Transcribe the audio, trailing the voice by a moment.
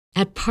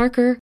At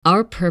Parker,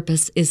 our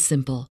purpose is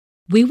simple.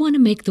 We want to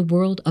make the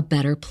world a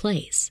better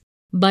place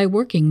by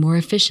working more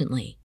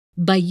efficiently,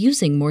 by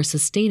using more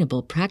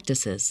sustainable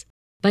practices,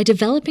 by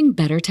developing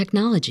better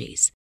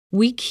technologies.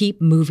 We keep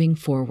moving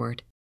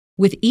forward.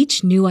 With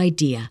each new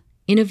idea,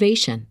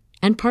 innovation,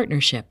 and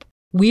partnership,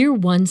 we're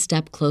one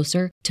step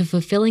closer to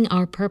fulfilling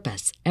our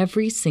purpose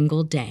every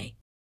single day.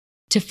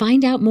 To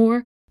find out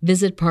more,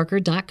 visit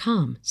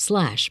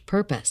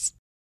parker.com/purpose.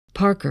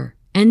 Parker,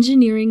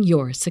 engineering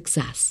your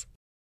success.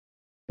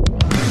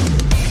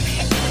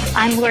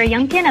 I'm Laura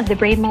Youngkin of The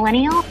Brave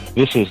Millennial.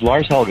 This is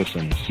Lars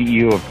Helgeson,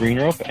 CEO of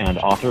Greenrope and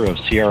author of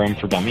CRM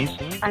for Dummies.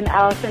 I'm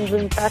Allison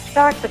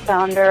Bloom-Fetchbach, the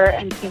founder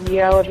and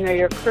CEO of Know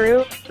Your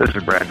Crew. This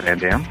is Brad Van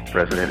Dam,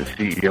 President and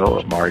CEO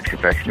of Marge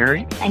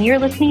Confectionery. And you're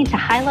listening to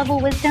High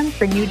Level Wisdom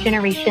for New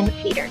Generation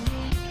Leaders.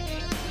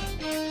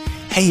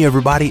 Hey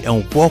everybody,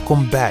 and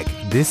welcome back.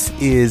 This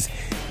is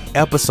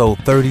episode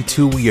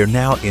 32. We are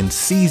now in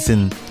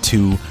season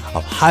 2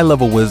 of High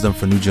Level Wisdom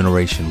for New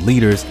Generation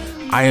Leaders.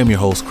 I am your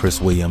host, Chris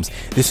Williams.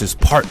 This is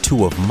part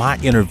 2 of my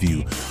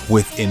interview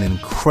with an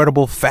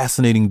incredible,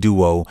 fascinating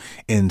duo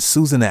in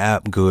Susan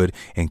Apgood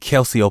and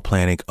Kelsey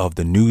O'Planick of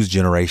the News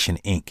Generation,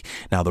 Inc.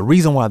 Now, the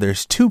reason why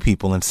there's 2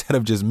 people instead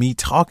of just me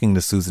talking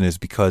to Susan is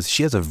because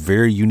she has a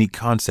very unique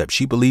concept.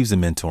 She believes in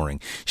mentoring.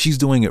 She's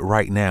doing it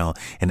right now.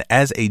 And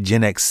as a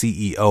Gen X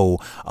CEO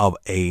of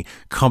a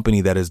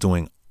company that is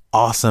doing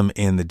awesome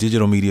in the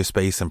digital media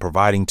space and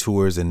providing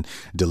tours and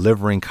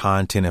delivering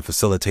content and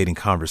facilitating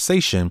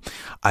conversation,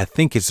 I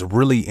think it's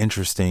really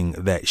interesting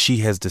that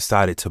she has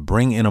decided to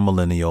bring in a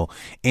millennial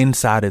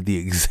inside of the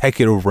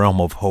executive realm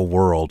of her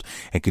world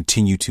and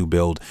continue to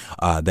build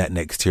that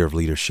next tier of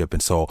leadership.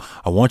 And so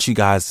I want you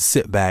guys to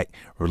sit back,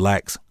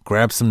 relax,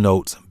 grab some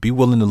notes, be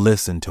willing to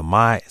listen to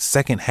my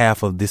second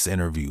half of this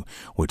interview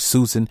with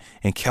Susan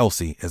and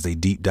Kelsey as they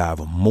deep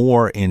dive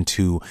more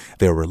into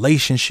their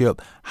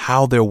relationship,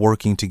 how they're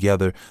working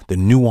together, the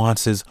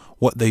nuances,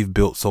 what they've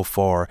built so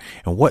far,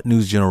 and what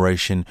News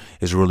Generation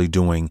is really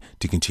doing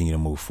to continue to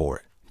move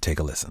forward. Take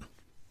a listen.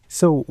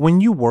 So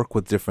when you work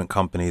with different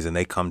companies and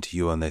they come to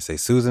you and they say,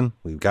 Susan,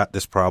 we've got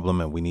this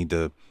problem and we need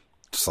to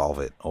solve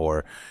it,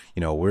 or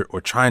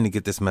we're trying to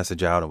get this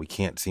message out and we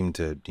can't seem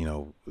to,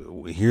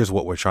 here's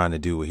what we're trying to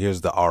do,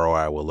 here's the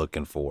ROI we're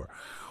looking for.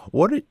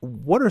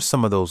 What are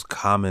some of those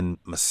common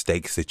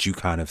mistakes that you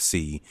kind of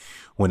see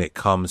when it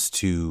comes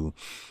to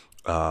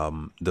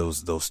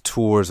those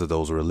tours or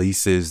those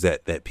releases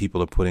that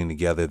people are putting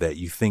together that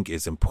you think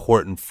is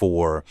important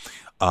for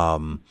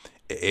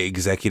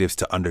executives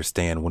to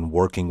understand when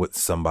working with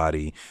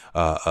somebody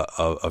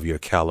of your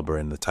caliber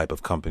and the type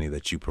of company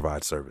that you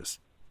provide service?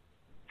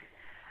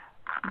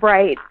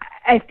 Right.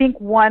 I think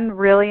one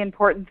really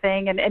important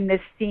thing, and this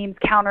seems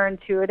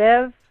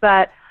counterintuitive,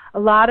 but a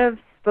lot of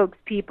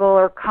spokespeople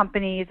or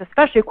companies,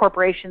 especially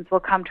corporations, will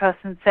come to us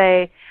and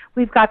say,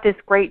 we've got this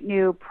great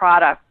new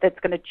product that's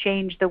going to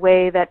change the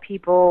way that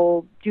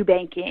people do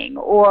banking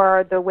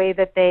or the way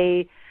that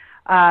they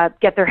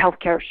get their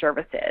healthcare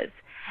services.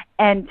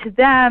 And to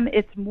them,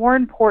 it's more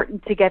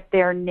important to get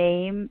their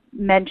name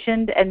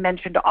mentioned and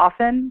mentioned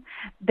often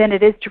than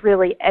it is to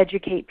really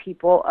educate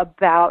people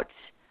about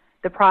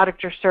the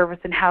product or service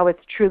and how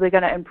it's truly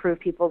going to improve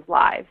people's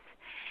lives.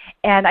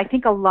 And I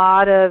think a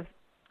lot of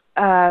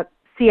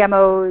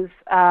CMOs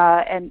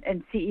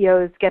and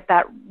CEOs get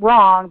that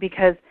wrong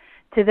because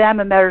to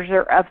them a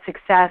measure of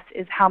success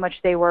is how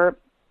much their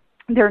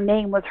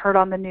name was heard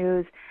on the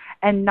news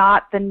and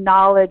not the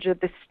knowledge of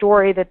the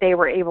story that they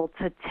were able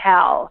to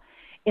tell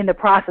in the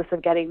process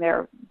of getting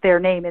their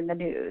name in the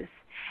news.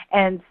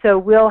 And so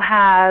we'll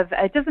have,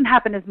 it doesn't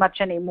happen as much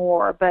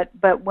anymore, but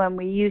when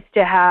we used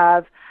to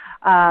have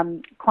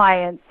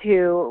clients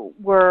who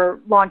were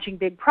launching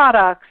big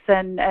products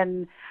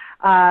and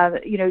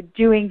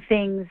doing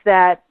things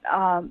that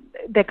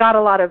got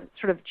a lot of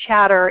sort of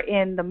chatter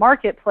in the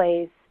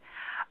marketplace,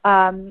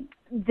 the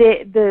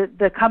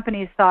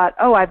companies thought,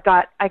 oh, I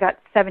got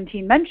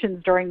 17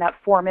 mentions during that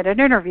 4-minute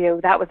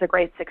interview. That was a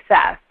great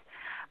success.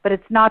 But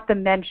it's not the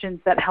mentions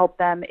that help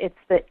them. It's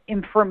the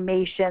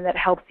information that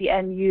helps the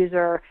end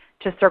user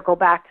to circle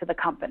back to the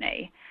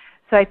company.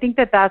 So I think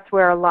that that's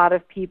where a lot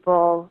of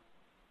people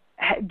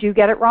do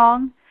get it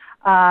wrong,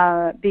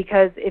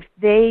 because if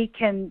they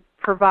can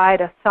provide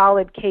a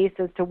solid case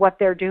as to what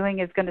they're doing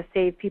is going to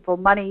save people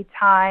money,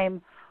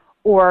 time,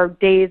 or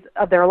days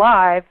of their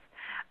lives,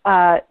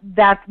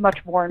 that's much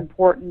more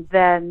important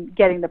than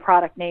getting the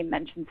product name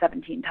mentioned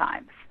 17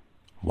 times.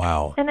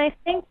 Wow. And I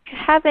think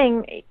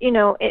having,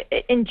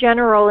 in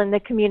general in the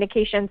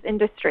communications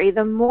industry,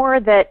 the more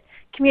that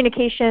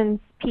communications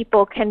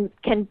people can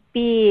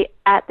be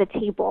at the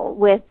table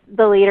with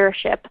the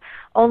leadership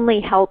only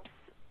helps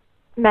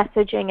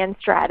messaging and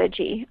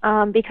strategy,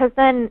 because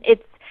then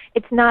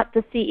it's not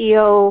the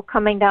CEO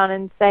coming down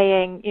and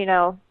saying,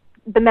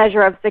 the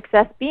measure of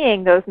success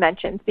being those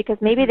mentions, because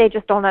maybe they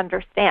just don't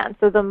understand.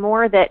 So the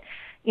more that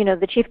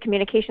the chief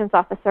communications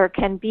officer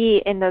can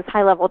be in those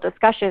high-level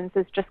discussions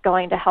is just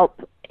going to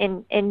help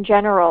in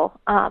general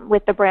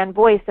with the brand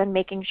voice and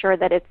making sure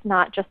that it's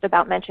not just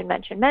about mention,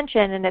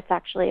 and it's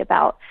actually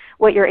about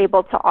what you're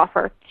able to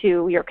offer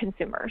to your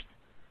consumers.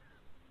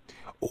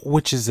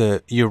 Which is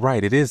you're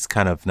right. It is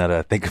kind of, now that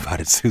I think about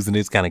it, Susan,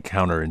 it's kind of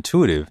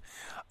counterintuitive.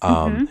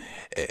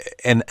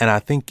 And I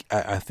think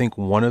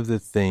one of the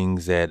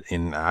things that,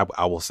 and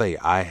I will say,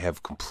 I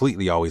have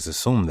completely always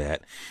assumed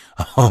that,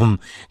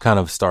 kind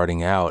of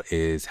starting out,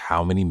 is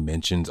how many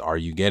mentions are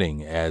you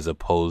getting as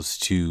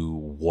opposed to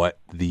what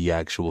the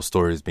actual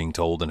story is being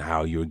told and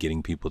how you're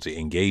getting people to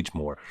engage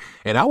more.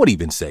 And I would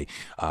even say,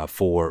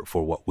 for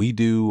what we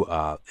do,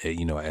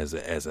 as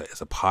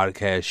a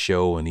podcast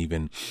show, and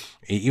even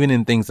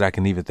in things that I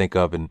can even think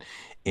of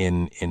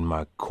in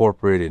my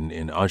corporate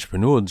and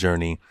entrepreneurial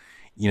journey,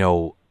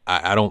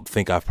 I don't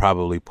think I've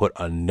probably put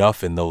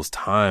enough in those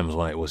times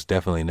when it was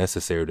definitely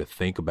necessary to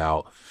think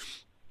about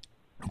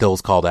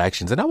those call to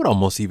actions. And I would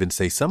almost even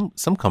say some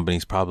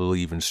companies probably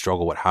even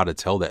struggle with how to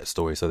tell that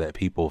story so that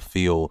people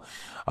feel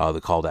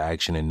the call to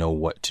action and know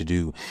what to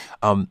do.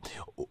 On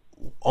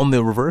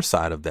the reverse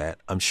side of that,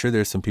 I'm sure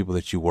there's some people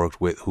that you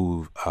worked with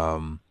who've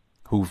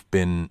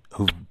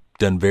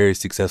done very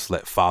successful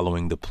at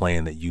following the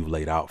plan that you've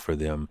laid out for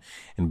them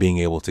and being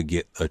able to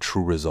get a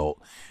true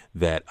result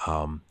that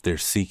they're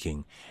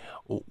seeking.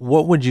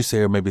 What would you say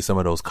are maybe some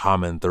of those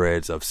common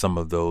threads of some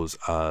of those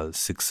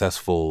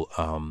successful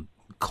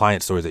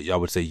client stories that I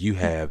would say you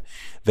have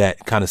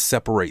that kind of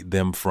separate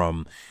them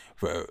from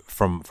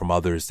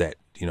others that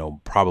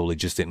probably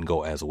just didn't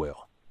go as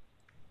well?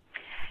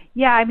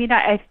 Yeah, I mean,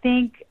 I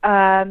think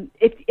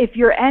if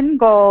your end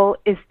goal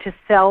is to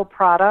sell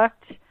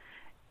product,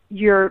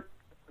 you're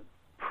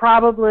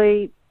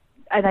probably,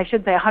 and I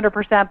should say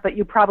 100%, but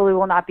you probably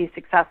will not be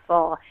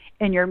successful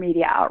in your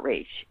media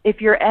outreach.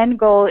 If your end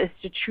goal is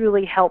to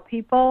truly help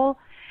people,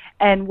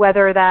 and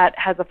whether that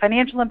has a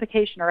financial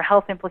implication or a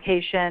health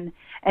implication,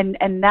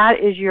 and that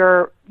is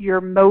your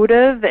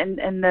motive and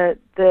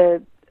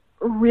the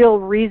real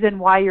reason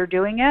why you're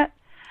doing it,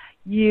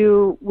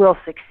 you will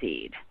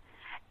succeed.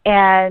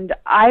 And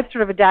I've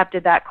sort of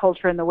adapted that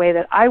culture in the way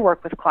that I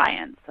work with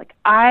clients. Like,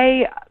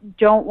 I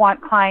don't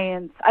want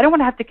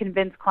to have to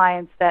convince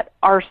clients that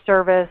our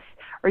service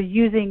or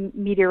using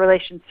media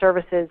relations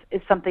services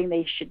is something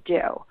they should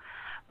do.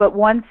 But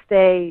once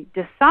they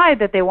decide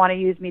that they want to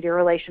use media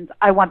relations,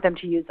 I want them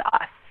to use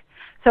us.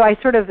 So I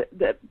sort of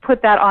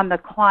put that on the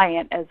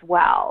client as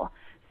well.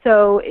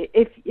 So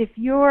if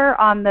you're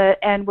on the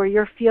end where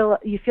you feel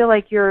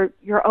like you're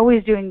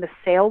always doing the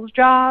sales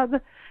job,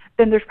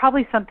 then there's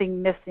probably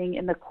something missing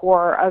in the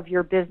core of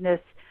your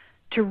business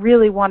to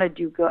really want to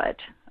do good.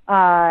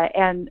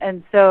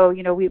 And so,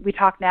 we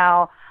talk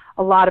now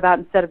a lot about,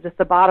 instead of just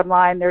the bottom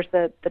line, there's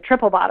the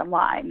triple bottom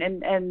line.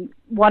 And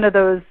one of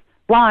those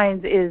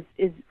lines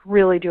is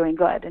really doing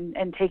good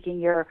and taking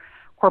your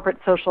corporate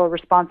social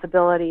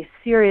responsibility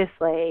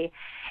seriously.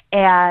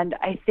 And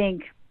I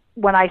think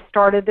when I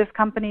started this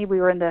company,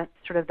 we were in the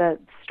sort of the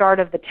start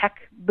of the tech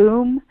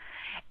boom,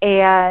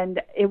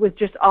 and it was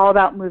just all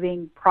about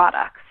moving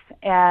products.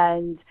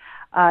 And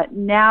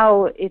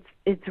now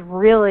it's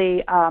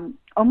really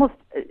almost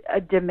a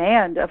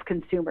demand of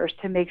consumers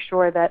to make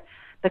sure that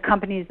the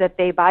companies that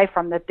they buy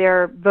from, that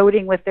they're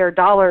voting with their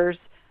dollars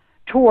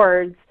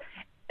towards,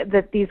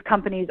 that these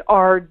companies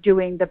are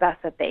doing the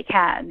best that they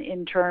can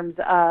in terms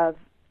of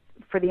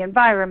for the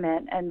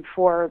environment and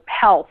for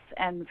health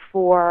and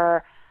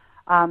for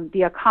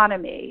the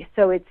economy.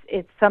 So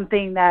it's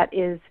something that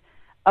is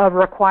a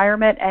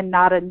requirement and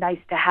not a nice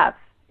to have.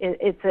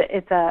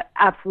 It's a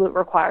absolute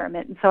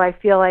requirement. And so I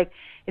feel like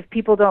if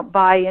people don't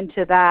buy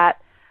into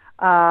that,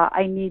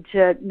 I need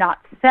to not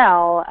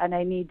sell, and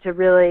I need to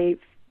really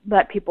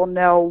let people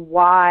know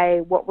why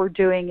what we're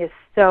doing is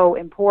so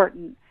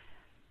important.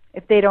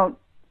 If they don't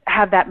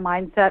have that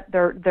mindset,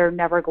 they're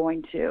never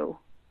going to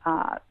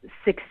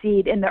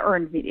succeed in the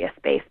earned media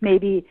space.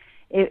 Maybe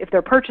if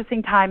they're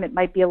purchasing time, it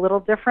might be a little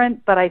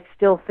different, but I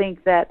still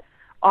think that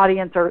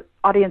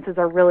audiences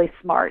are really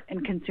smart,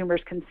 and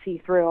consumers can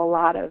see through a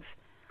lot of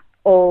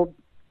old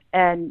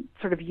and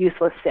sort of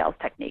useless sales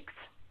techniques.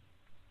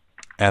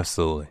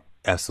 Absolutely.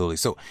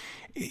 So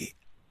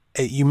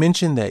you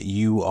mentioned that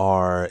you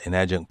are an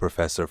adjunct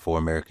professor for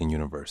American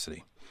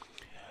University.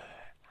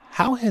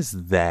 How has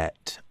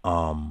that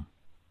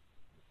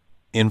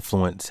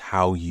influenced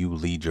how you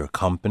lead your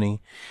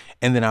company?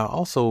 And then I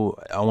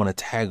want to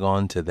tag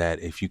on to that,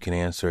 if you can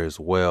answer as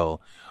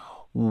well,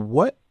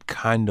 what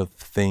kind of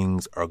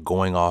things are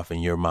going off in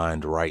your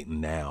mind right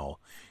now,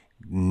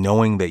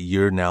 knowing that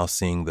you're now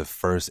seeing the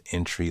first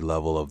entry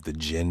level of the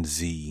Gen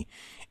Z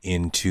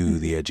into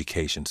the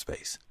education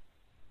space?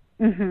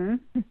 Mm-hmm.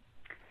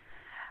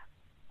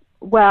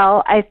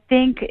 Well, I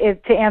think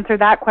to answer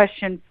that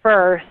question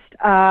first,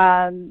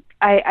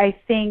 I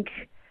think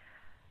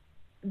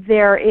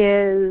there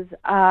is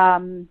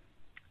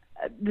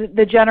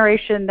the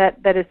generation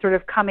that is sort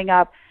of coming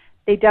up.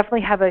 They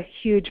definitely have a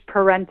huge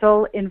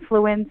parental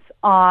influence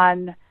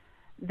on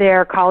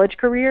their college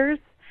careers.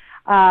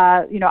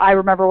 I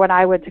remember when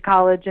I went to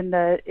college in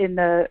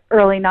the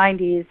early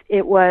 90s,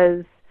 it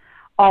was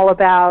all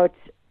about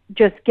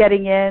just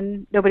getting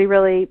in.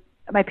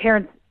 My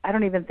parents, I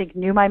don't even think,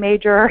 knew my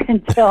major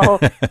until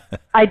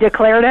I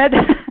declared it.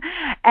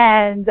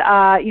 And,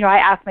 I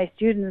asked my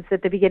students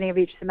at the beginning of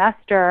each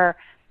semester,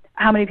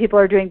 how many people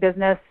are doing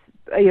business?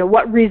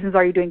 What reasons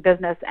are you doing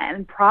business?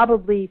 And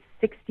probably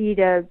 60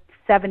 to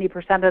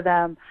 70% of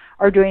them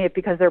are doing it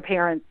because their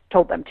parents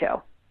told them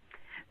to.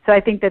 So I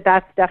think that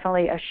that's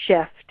definitely a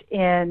shift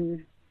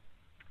in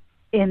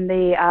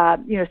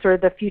the, sort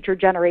of the future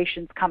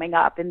generations coming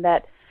up, in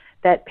that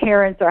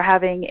parents are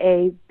having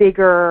a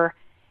bigger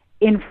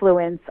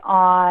influence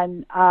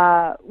on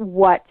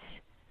what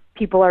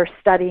people are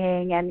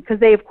studying, and because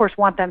they, of course,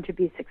 want them to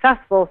be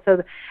successful.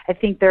 So I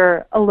think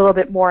they're a little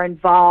bit more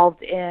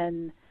involved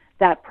in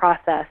that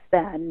process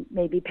than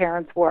maybe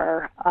parents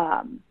were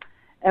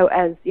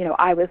as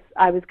I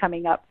was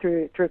coming up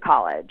through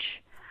college.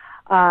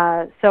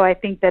 So I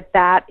think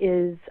that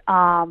is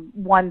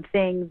one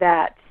thing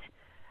that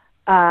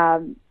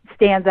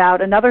stands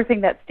out. Another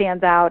thing that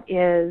stands out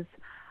is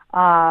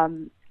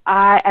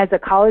as a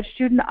college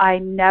student, I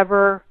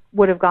never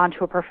would have gone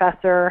to a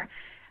professor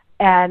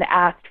and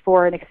asked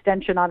for an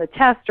extension on a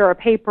test or a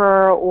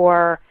paper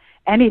or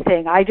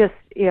anything. I just,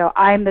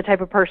 I'm the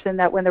type of person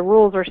that when the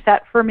rules are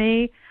set for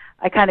me,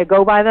 I kind of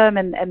go by them,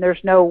 and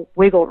there's no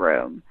wiggle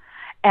room.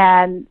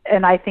 And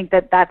I think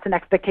that that's an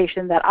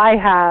expectation that I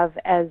have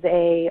as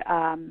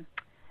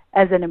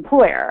an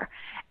employer.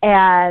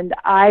 And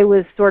I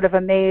was sort of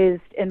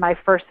amazed in my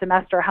first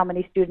semester how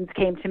many students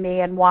came to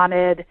me and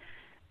wanted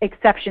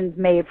exceptions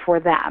made for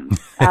them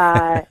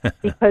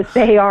because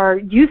they are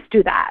used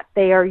to that.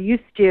 They are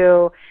used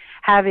to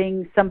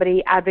having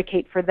somebody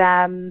advocate for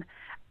them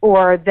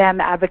or them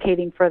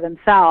advocating for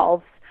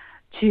themselves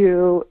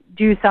to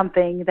do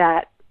something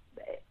that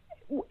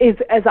is,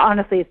 as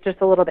honestly, it's just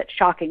a little bit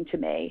shocking to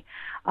me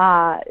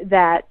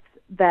that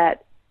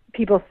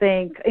people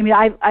think. I mean,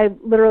 I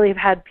literally have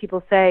had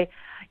people say,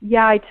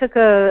 "Yeah, I took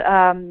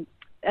a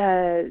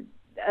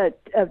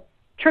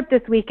trip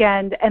this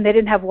weekend and they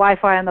didn't have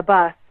Wi-Fi on the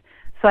bus,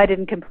 so I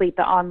didn't complete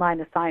the online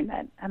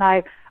assignment." And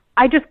I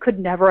just could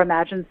never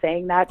imagine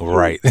saying that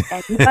to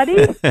anybody,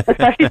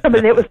 especially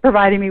somebody that was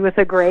providing me with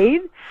a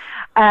grade,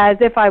 as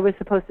if I was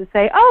supposed to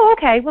say, "Oh,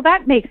 okay, well,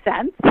 that makes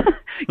sense.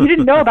 You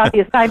didn't know about the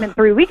assignment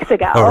 3 weeks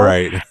ago."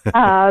 Right.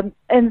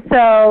 And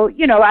so,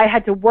 I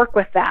had to work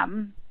with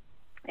them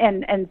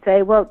and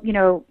say, well,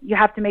 you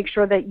have to make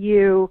sure that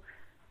you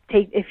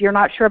if you're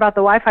not sure about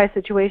the Wi-Fi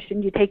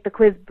situation, you take the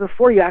quiz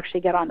before you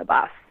actually get on the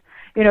bus.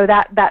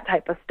 That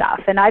type of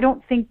stuff. And I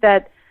don't think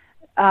that,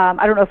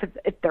 I don't know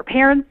if their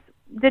parents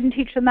didn't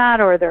teach them that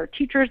or their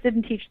teachers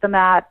didn't teach them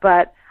that,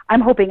 but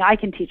I'm hoping I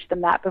can teach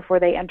them that before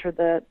they enter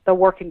the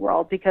working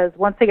world, because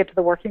once they get to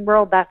the working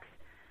world, that's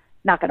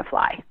not going to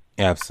fly.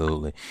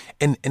 Absolutely.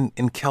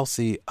 And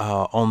Kelsey,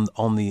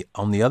 on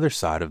the other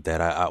side of that,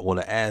 I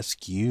want to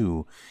ask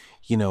you,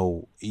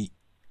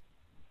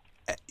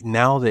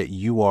 now that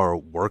you are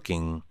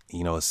working,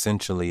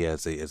 essentially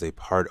as a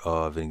part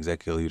of an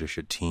executive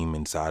leadership team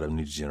inside of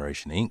New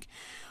Generation Inc.,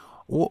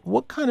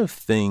 what kind of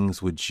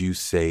things would you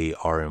say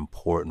are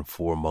important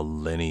for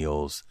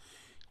millennials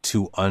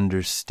to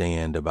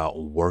understand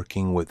about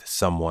working with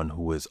someone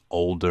who is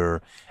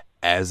older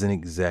as an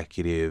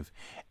executive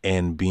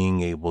and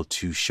being able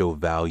to show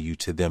value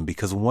to them?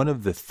 Because one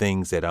of the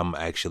things that I'm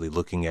actually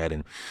looking at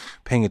and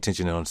paying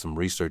attention on some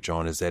research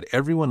on is that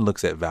everyone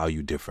looks at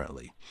value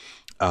differently.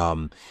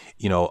 A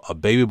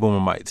baby boomer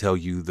might tell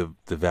you the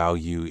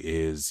value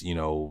is,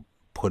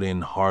 put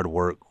in hard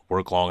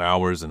work long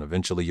hours, and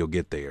eventually you'll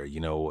get there,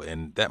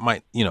 and that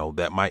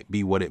might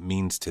be what it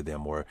means to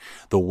them, or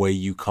the way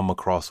you come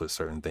across with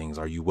certain things.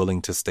 Are you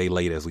willing to stay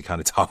late, as we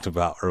kind of talked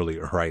about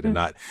earlier, right? And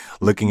not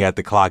looking at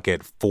the clock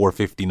at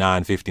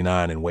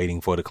 4:59 and waiting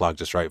for the clock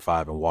to strike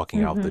 5 and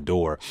walking out the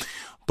door.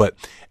 But,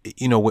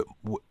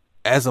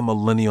 as a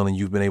millennial, and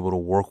you've been able to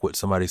work with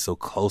somebody so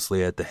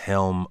closely at the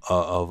helm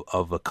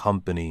of a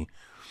company,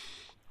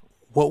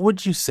 what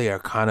would you say are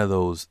kind of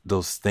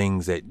those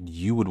things that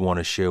you would want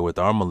to share with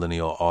our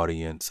millennial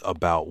audience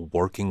about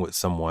working with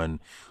someone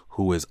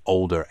who is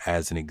older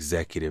as an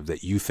executive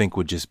that you think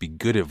would just be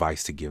good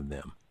advice to give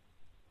them?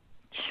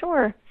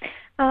 Sure.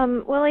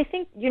 Well, I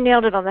think you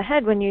nailed it on the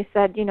head when you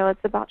said, it's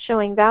about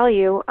showing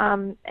value.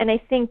 And I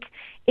think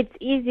it's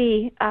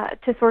easy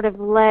to sort of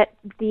let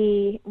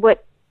the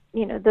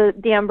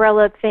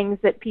umbrella things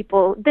that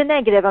the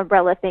negative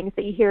umbrella things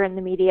that you hear in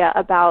the media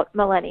about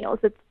millennials.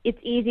 It's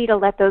easy to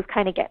let those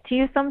kind of get to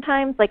you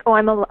sometimes, like, oh,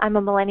 I'm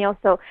a millennial,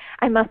 so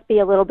I must be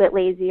a little bit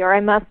lazy, or I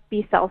must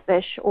be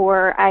selfish,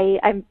 or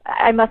I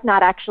must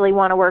not actually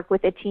want to work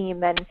with a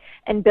team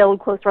and build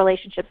close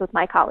relationships with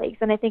my colleagues.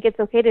 And I think it's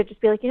okay to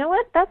just be like, you know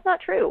what, that's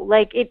not true.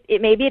 Like,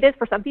 it maybe it is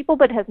for some people,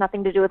 but it has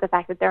nothing to do with the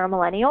fact that they're a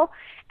millennial.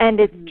 And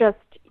it's just,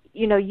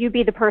 you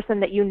be the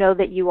person that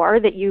that you are,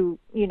 that you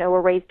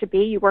were raised to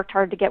be. You worked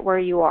hard to get where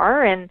you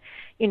are, and,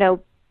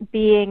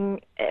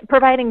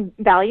 providing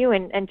value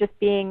and just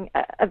being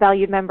a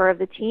valued member of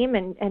the team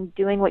and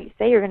doing what you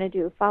say you're going to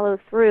do, follow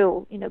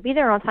through, be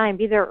there on time,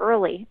 be there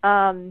early.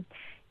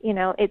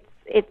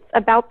 It's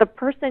about the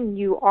person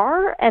you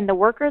are and the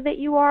worker that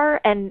you are,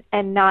 and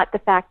not the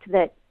fact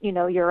that,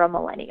 you're a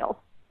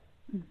millennial.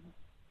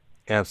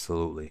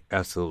 Absolutely.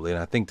 And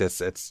I think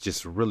that's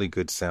just really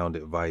good sound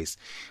advice.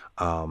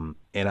 And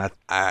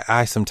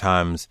I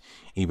sometimes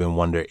even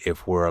wonder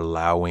if we're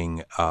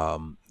allowing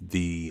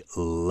the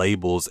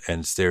labels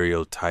and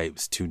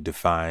stereotypes to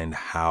define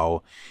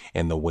how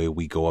and the way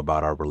we go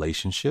about our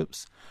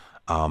relationships.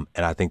 And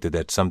I think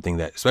that's something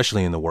that,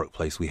 especially in the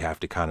workplace, we have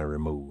to kind of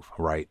remove,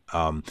 right?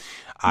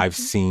 I've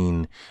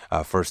seen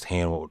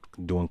firsthand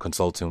doing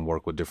consulting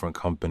work with different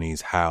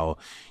companies, how,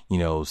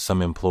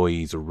 some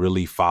employees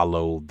really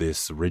follow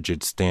this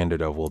rigid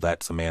standard of, well,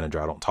 that's a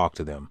manager, I don't talk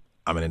to them.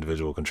 I'm an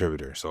individual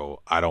contributor,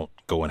 so I don't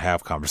go and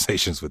have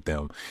conversations with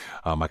them.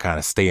 I kind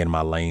of stay in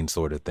my lane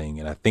sort of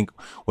thing. And I think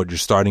what you're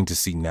starting to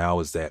see now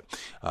is that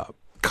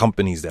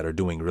companies that are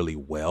doing really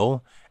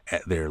well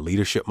at their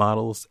leadership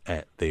models,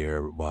 at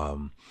their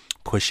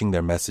pushing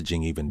their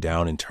messaging even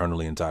down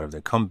internally inside of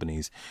their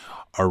companies,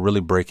 are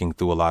really breaking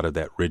through a lot of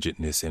that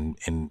rigidness and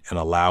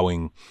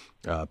allowing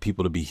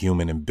people to be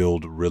human and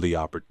build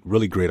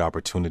really great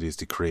opportunities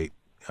to create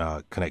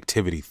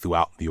connectivity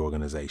throughout the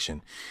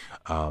organization,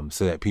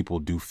 so that people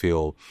do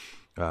feel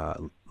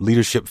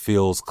leadership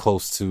feels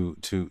close to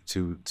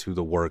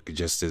the work,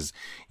 just as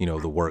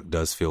the work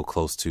does feel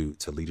close to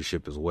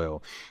leadership as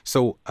well.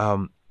 So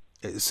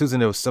Susan,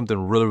 there was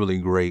something really, really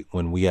great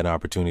when we had an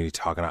opportunity to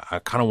talk, and I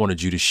kind of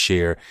wanted you to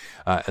share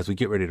as we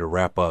get ready to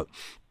wrap up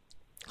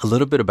a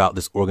little bit about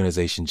this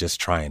organization, Just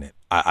Trying It.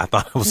 I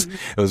thought it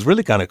was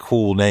really kind of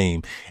cool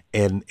name,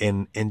 and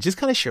just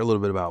kind of share a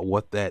little bit about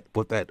what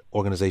that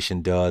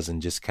organization does,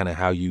 and just kind of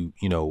how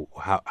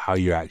how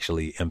you're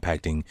actually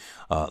impacting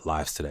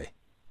lives today.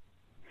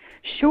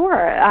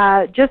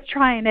 Sure. Just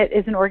Trying It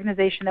is an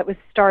organization that was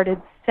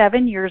started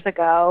 7 years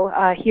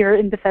ago here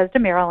in Bethesda,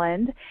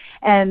 Maryland.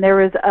 And there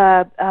was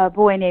a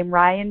boy named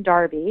Ryan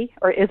Darby,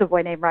 or is a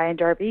boy named Ryan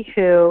Darby,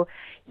 who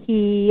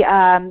he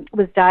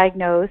was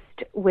diagnosed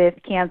with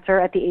cancer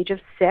at the age of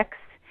 6.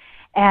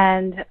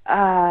 And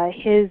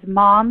his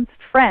mom's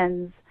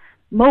friends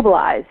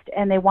mobilized,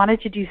 and they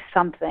wanted to do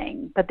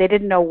something, but they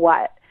didn't know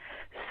what.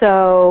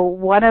 So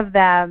one of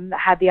them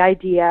had the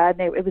idea,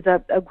 and it was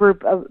a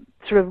group of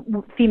sort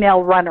of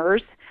female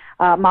runners,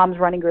 mom's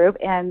running group,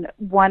 and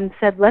one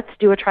said, let's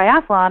do a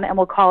triathlon, and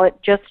we'll call it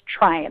Just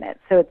Trying It.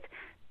 So it's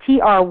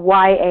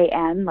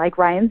Tryan, like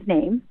Ryan's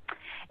name.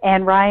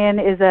 And Ryan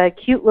is a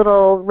cute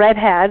little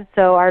redhead,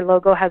 so our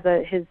logo has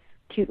his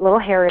cute little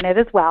hair in it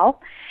as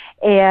well.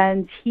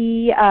 And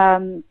he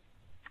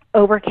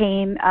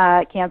overcame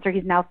cancer.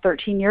 He's now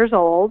 13 years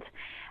old.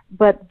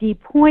 But the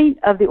point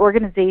of the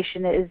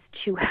organization is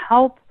to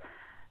help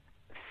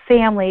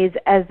families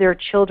as their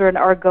children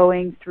are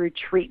going through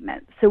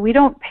treatment. So we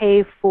don't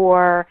pay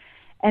for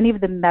any of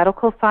the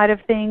medical side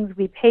of things.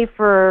 We pay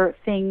for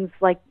things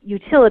like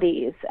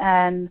utilities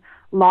and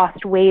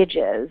lost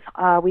wages.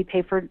 We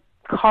pay for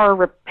car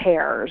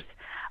repairs.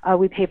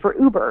 We pay for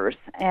Ubers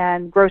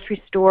and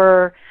grocery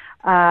store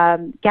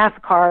gas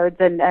cards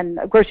and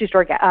grocery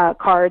store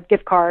cards,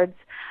 gift cards,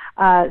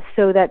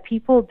 so that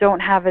people don't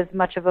have as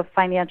much of a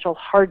financial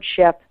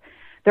hardship.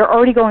 They're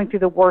already going through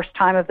the worst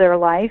time of their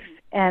life,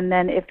 and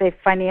then if a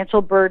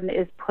financial burden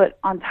is put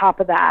on top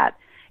of that,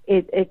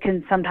 it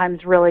can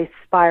sometimes really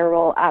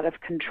spiral out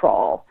of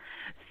control.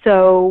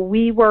 So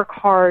we work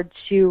hard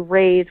to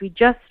raise. We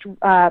just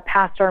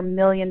passed our $1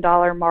 million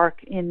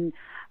mark in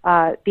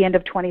the end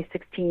of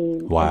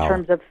 2016. Wow. In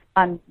terms of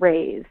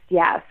fundraised.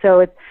 Yeah,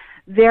 so it's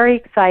very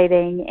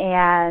exciting,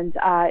 and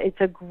it's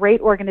a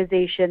great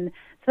organization.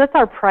 So that's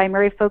our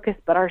primary focus,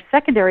 but our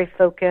secondary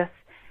focus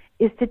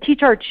is to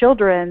teach our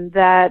children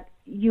that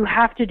you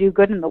have to do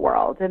good in the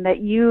world, and that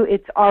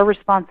it's our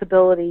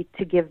responsibility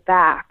to give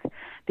back.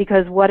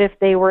 Because what if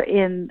they were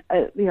in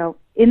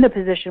the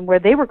position where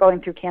they were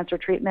going through cancer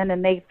treatment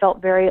and they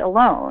felt very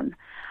alone?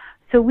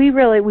 So we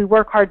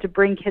work hard to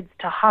bring kids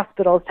to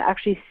hospitals to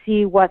actually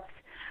see what's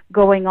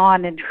going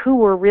on and who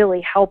we're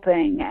really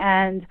helping.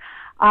 And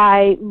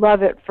I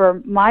love it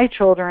for my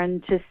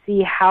children to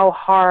see how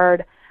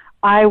hard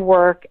I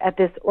work at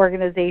this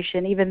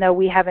organization, even though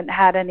we haven't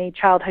had any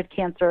childhood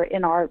cancer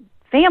in our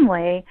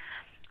family,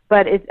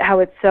 but how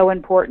it's so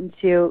important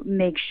to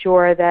make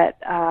sure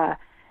that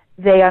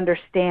they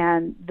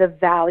understand the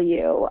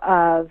value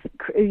of,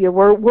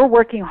 we're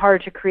working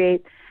hard to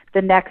create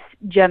the next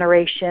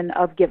generation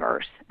of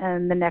givers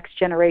and the next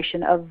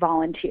generation of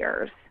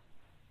volunteers.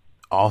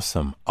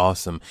 Awesome.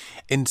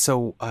 And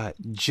so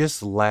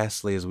just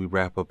lastly, as we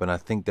wrap up, and I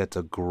think that's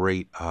a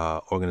great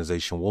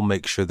organization, we'll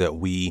make sure that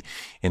we,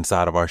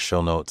 inside of our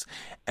show notes,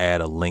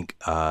 add a link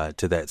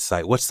to that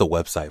site. What's the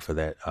website for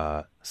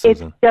that,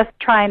 Susan? It's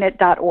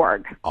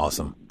justtryingit.org.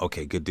 Awesome.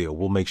 Okay, good deal.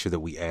 We'll make sure that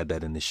we add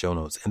that in the show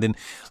notes. And then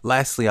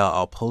lastly,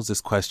 I'll pose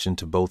this question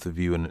to both of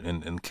you,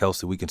 and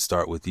Kelsey, we can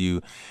start with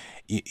you.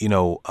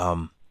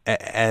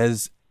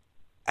 As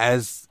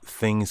as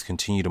things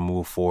continue to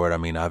move forward, I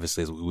mean,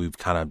 obviously, as we've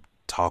kind of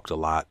talked a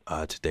lot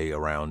today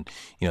around,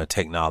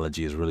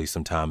 technology is really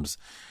sometimes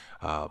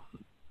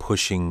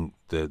pushing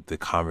the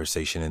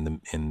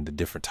conversation in the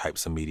different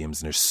types of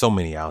mediums. And there's so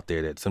many out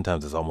there that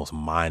sometimes it's almost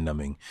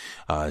mind-numbing.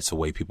 It's a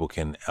way people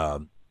can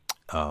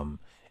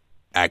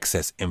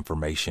access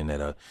information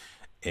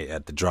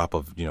at the drop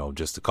of,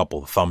 just a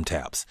couple of thumb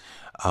taps.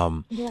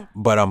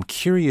 But I'm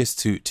curious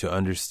to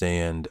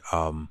understand,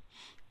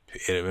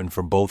 and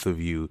for both of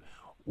you,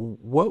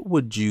 what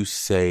would you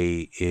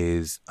say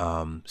is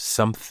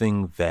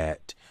something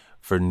that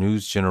for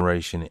News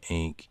Generation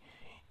Inc.,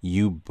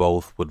 you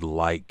both would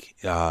like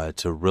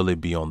to really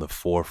be on the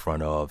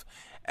forefront of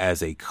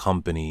as a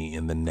company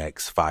in the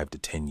next 5 to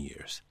 10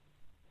 years?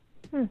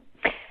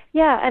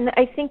 Yeah, and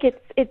I think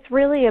it's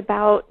really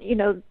about,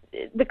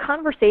 the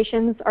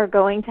conversations are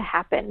going to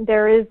happen.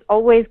 There is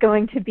always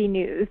going to be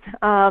news.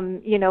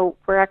 We're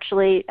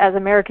actually, as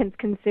Americans,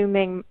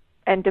 consuming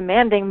and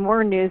demanding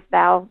more news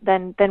now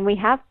than we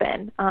have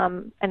been.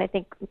 And I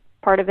think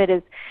part of it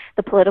is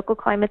the political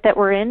climate that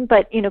we're in.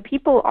 But,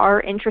 people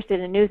are interested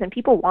in news and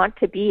people want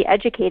to be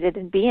educated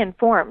and be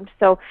informed.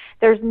 So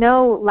there's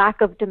no lack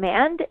of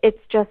demand.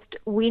 It's just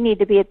we need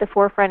to be at the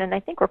forefront. And I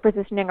think we're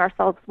positioning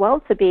ourselves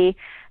well to be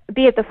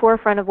at the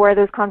forefront of where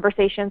those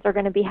conversations are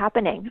going to be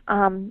happening.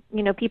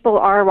 People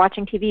are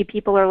watching TV,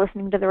 people are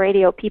listening to the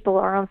radio, people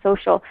are on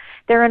social.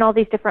 They're in all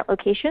these different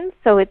locations,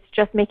 so it's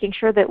just making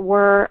sure that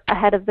we're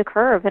ahead of the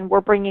curve and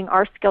we're bringing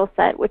our skill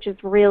set, which is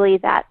really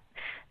that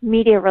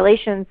media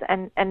relations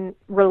and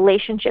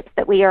relationships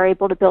that we are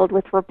able to build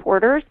with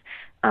reporters,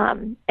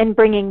 and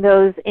bringing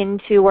those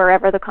into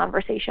wherever the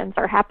conversations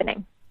are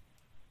happening.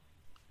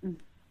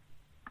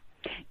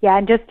 Yeah,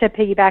 and just to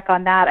piggyback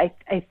on that,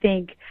 I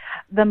think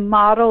the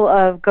model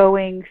of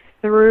going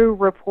through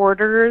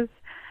reporters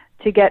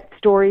to get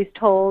stories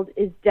told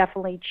is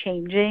definitely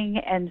changing,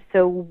 and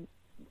so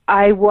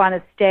I want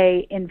to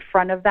stay in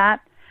front of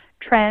that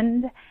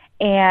trend,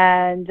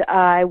 and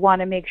I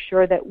want to make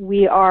sure that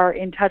we are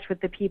in touch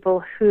with the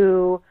people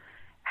who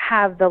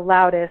have the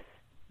loudest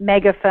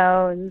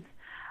megaphones,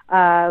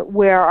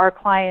 where our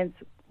clients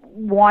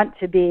want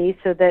to be,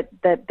 so that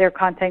their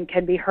content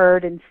can be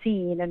heard and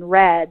seen and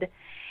read.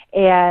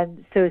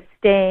 And so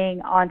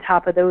staying on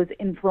top of those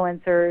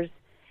influencers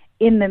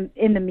in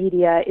the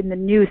media, in the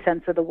new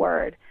sense of the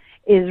word,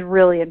 is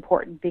really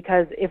important,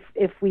 because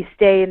if we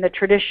stay in the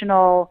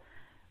traditional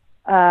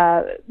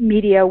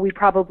media, we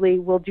probably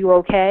will do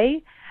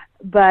okay.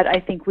 But I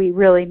think we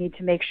really need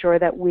to make sure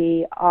that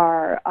we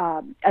are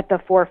at the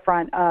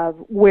forefront of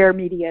where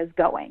media is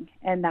going,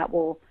 and that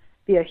will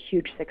be a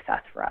huge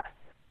success for us.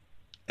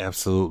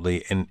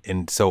 Absolutely.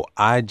 And so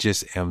I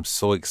just am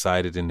so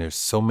excited, and there's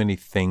so many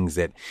things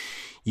that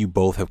you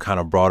both have kind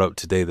of brought up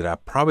today that I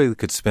probably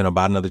could spend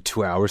about another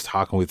 2 hours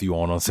talking with you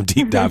on some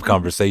deep dive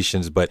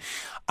conversations. But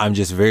I'm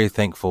just very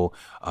thankful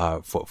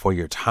for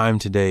your time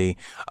today,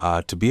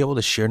 to be able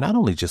to share not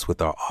only just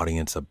with our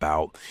audience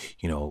about,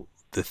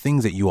 the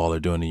things that you all are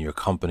doing in your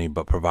company,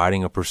 but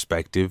providing a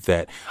perspective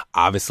that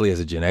obviously as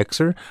a Gen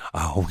Xer,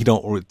 we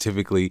don't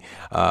typically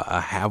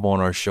have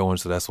on our show. And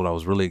so that's what I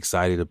was really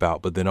excited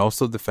about. But then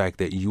also the fact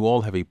that you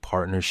all have a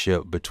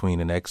partnership between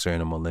an Xer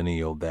and a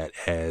millennial that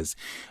has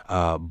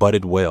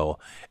budded well,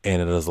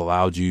 and it has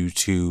allowed you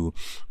to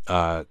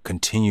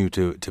continue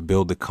to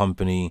build the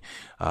company,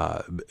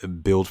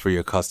 build for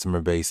your customer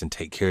base, and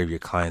take care of your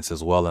clients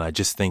as well. And I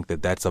just think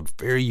that that's a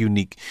very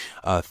unique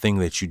thing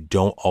that you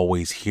don't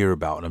always hear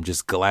about. And I'm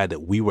just glad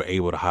that we were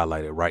able to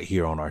highlight it right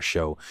here on our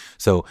show.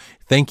 So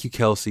thank you,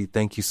 Kelsey.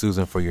 Thank you,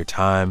 Susan, for your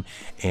time.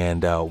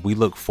 And we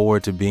look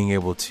forward to being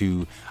able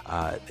to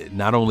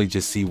not only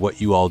just see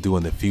what you all do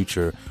in the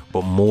future,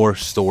 but more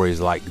stories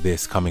like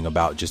this coming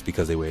about just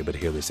because they were able to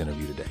hear this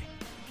interview today.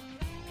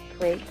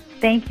 Great.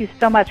 Thank you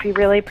so much. We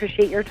really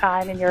appreciate your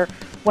time and your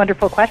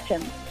wonderful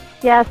questions.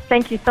 Yes,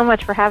 thank you so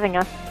much for having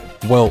us.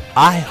 Well,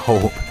 I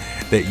hope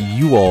that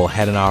you all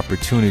had an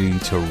opportunity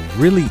to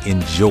really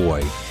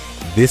enjoy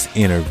this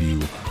interview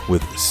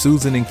with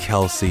Susan and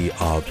Kelsey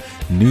of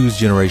News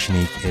Generation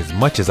Inc. as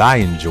much as I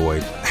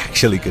enjoyed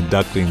actually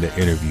conducting the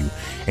interview.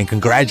 And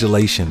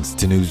congratulations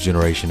to News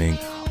Generation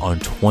Inc. on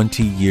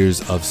 20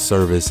 years of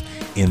service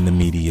in the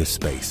media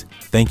space.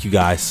 Thank you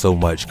guys so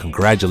much.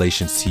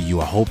 Congratulations to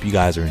you. I hope you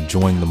guys are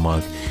enjoying the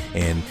month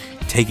and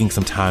taking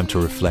some time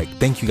to reflect.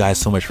 Thank you guys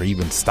so much for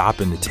even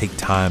stopping to take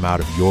time out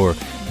of your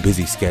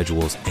busy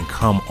schedules and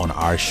come on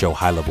our show,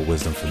 High Level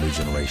Wisdom for New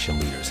Generation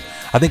Leaders.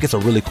 I think it's a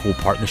really cool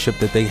partnership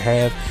that they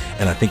have,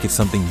 and I think it's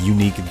something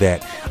unique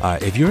that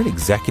if you're an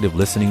executive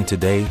listening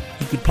today,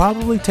 you could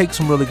probably take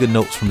some really good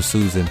notes from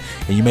Susan,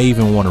 and you may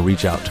even want to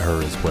reach out to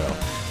her as well.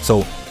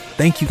 So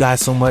thank you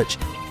guys so much.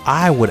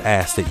 I would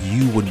ask that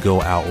you would go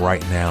out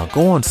right now,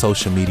 go on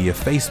social media,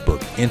 Facebook,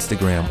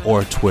 Instagram,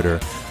 or Twitter.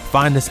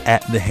 Find us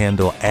at the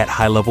handle at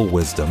High Level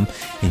Wisdom,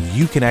 and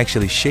you can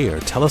actually share.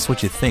 Tell us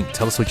what you think.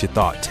 Tell us what you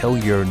thought. Tell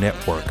your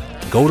network.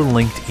 Go to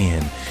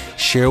LinkedIn.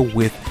 Share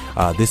with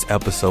this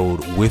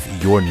episode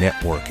with your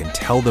network and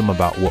tell them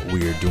about what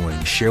we are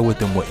doing. Share with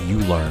them what you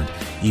learned,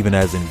 even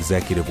as an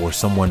executive or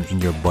someone in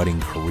your budding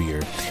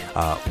career.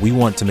 We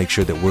want to make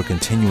sure that we're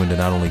continuing to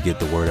not only get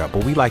the word out,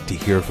 but we like to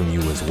hear from you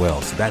as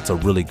well. So that's a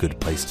really good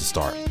place to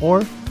start.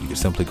 Or you can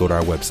simply go to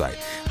our website,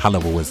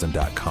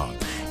 highlevelwisdom.com.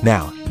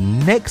 Now,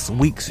 next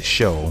week's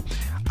show,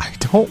 I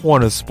don't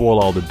want to spoil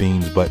all the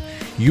beans, but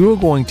you're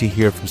going to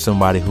hear from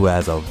somebody who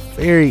has a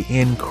very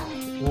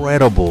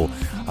incredible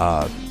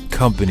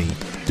company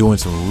doing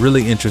some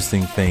really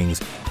interesting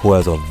things, who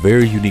has a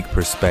very unique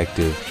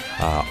perspective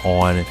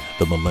on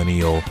the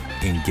millennial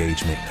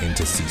engagement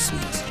into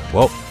C-suites.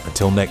 Well,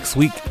 until next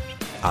week,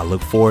 I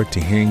look forward to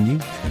hearing you in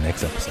the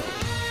next episode.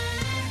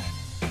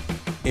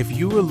 If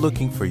you are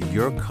looking for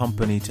your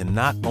company to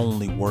not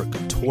only work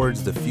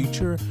towards the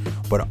future,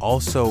 but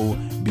also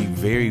be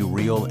very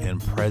real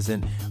and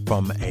present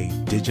from a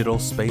digital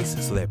space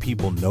so that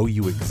people know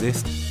you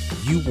exist,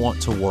 you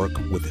want to work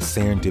with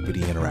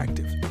Serendipity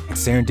Interactive. At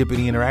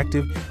Serendipity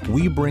Interactive,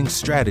 we bring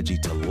strategy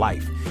to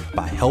life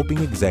by helping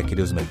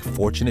executives make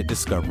fortunate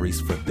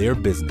discoveries for their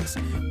business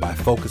by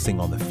focusing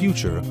on the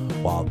future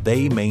while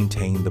they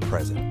maintain the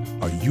present.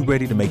 Are you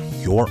ready to make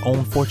your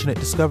own fortunate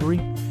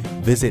discovery?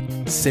 Visit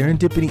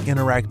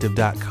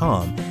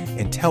serendipityinteractive.com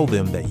and tell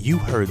them that you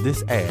heard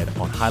this ad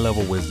on High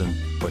Level Wisdom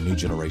for New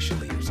Generation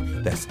Leaders.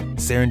 That's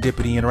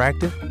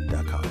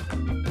serendipityinteractive.com.